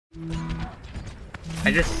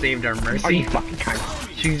I just saved our Mercy. Are you fucking kind?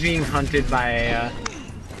 She's being hunted by a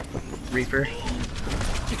Reaper.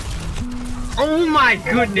 Oh my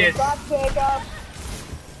goodness! Stop, Jacob.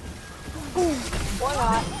 Or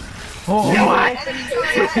not. Oh No, my!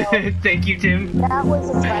 Thank you, Tim. That was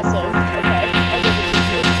impressive.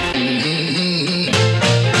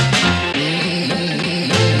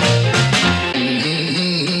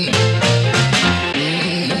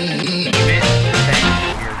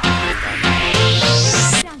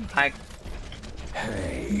 Okay.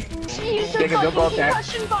 Hey. She used a fucking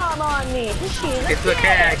concussion bomb on me. It's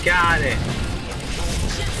okay, I got it.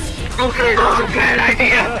 Okay, that's a bad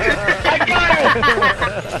idea. I got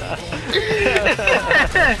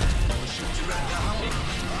it.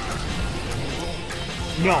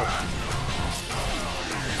 No.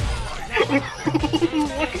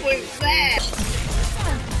 What was that?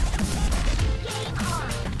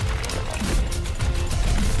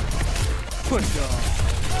 Push off.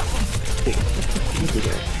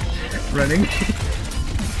 Running.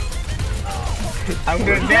 I'm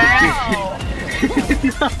going down.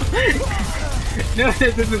 No,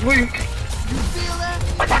 this isn't weak.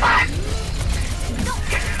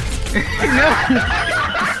 No.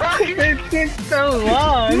 It took so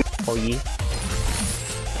long. Oh, yeah.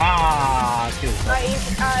 Ah, too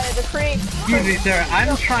close. The creek. Excuse me, sir.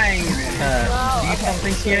 I'm trying to do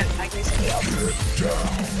something here. I can do something else.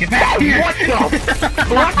 Get back here! What the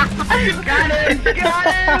fuck? Got him! Got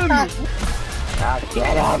him!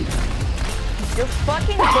 Get him! You're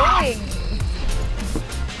fucking big.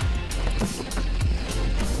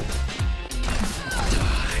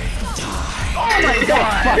 Oh my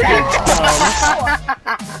god!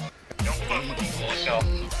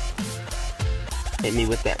 Hit me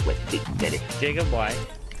with that wet dick, daddy. Jacob, why?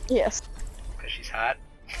 Yes. Because she's hot.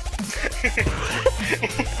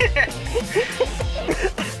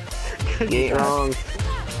 You ain't wrong.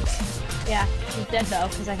 Yeah, she's dead though,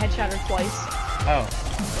 because I headshot her twice. Oh.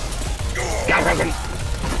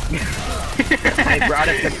 I brought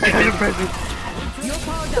it to present. You're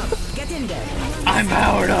powered up. Get in there. I'm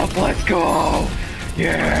powered up, let's go!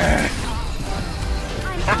 Yeah!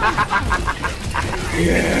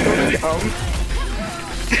 Yeah!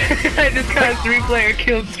 I just got a 3-player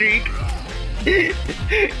kill streak.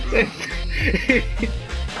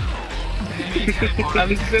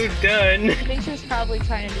 I'm so done. I think she was probably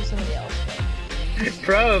trying to do somebody else.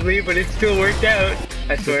 Probably, but it still worked out.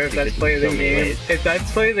 I swear, if that's play of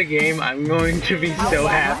the game, I'm going to be so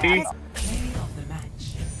happy.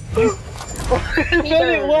 Then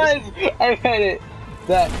it was! I had it.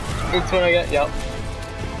 It's when I got, yep.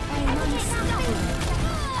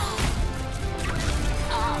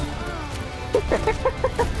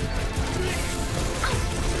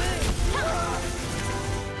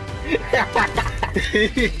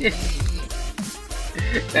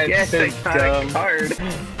 That's Yes, so I got a dumb. card.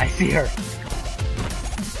 I see her.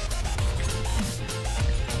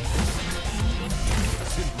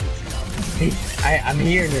 Hey, I'm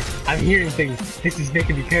hearing it. I'm hearing things. This is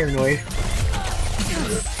making me paranoid.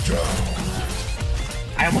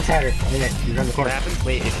 I almost had her. She's around the corner. What happened?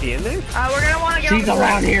 Wait, is she in there? We're gonna want to get. She's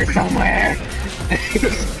around here somewhere.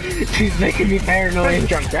 She's making me paranoid.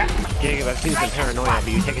 Jacob, I've seen some paranoia,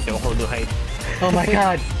 but you take it to a whole new height. Oh my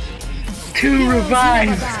god. 2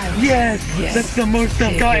 revives! Yes! That's the most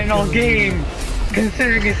I've gotten all game!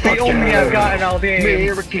 Considering it's the only I've gotten all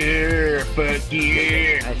game. Fuck yeah!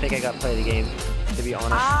 I think I got play the game, to be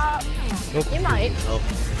honest. You might.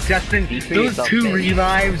 Justin, those 2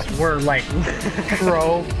 revives were like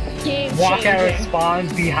pro. Game Walk out of changing. spawn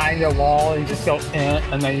behind a wall and just go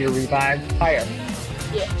and then you revive. Fire.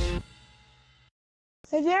 Yeah.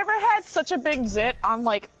 Have you ever had such a big zit on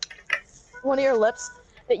like one of your lips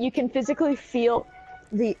that you can physically feel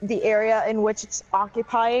the area in which it's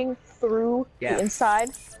occupying through the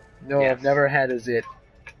inside? No, Yes. I've never had a zit.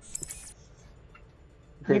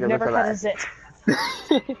 You've never had a zit.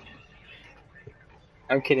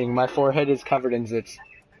 I'm kidding, my forehead is covered in zits.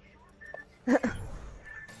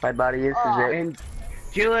 My body is it. And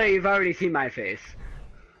Julia, you've already seen my face.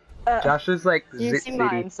 Josh is like You zit see city.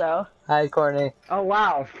 mine, so. Hi, Courtney. Oh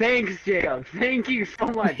wow, thanks Jacob. Thank you so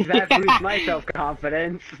much. That boosts my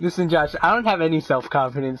self-confidence. Listen, Josh, I don't have any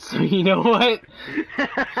self-confidence, so you know what?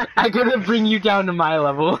 I'm gonna bring you down to my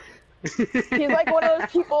level. He's like one of those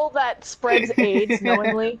people that spreads AIDS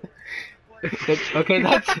knowingly.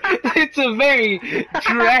 It's a very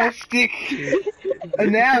drastic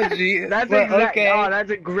analogy. That's okay. Oh, that's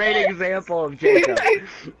a great example of Jacob.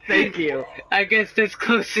 Thank you. I guess that's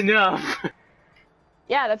close enough.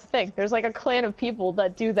 Yeah, that's the thing. There's like a clan of people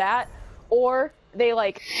that do that, or they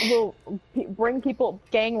like will bring people,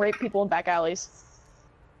 gang rape people in back alleys.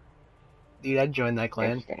 Dude, I'd join that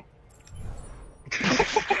clan.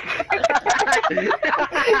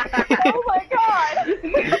 Oh my god!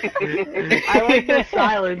 I like the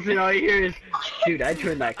silence, and all you hear is, dude, I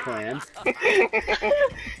joined that clan.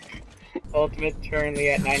 Ultimate currently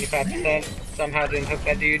at 95%. Somehow didn't hook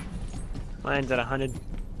that dude. Mine's at 100.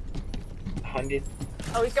 100.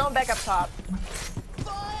 Oh, he's going back up top.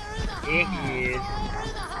 Yeah, he is.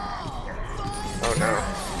 Oh no.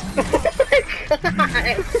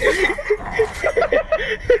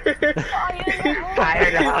 Fire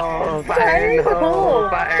in the hole! Fire in the hole!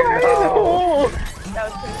 Fire in the hole! That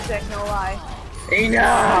was pretty sick, no lie.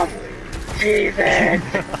 Enough! Jesus!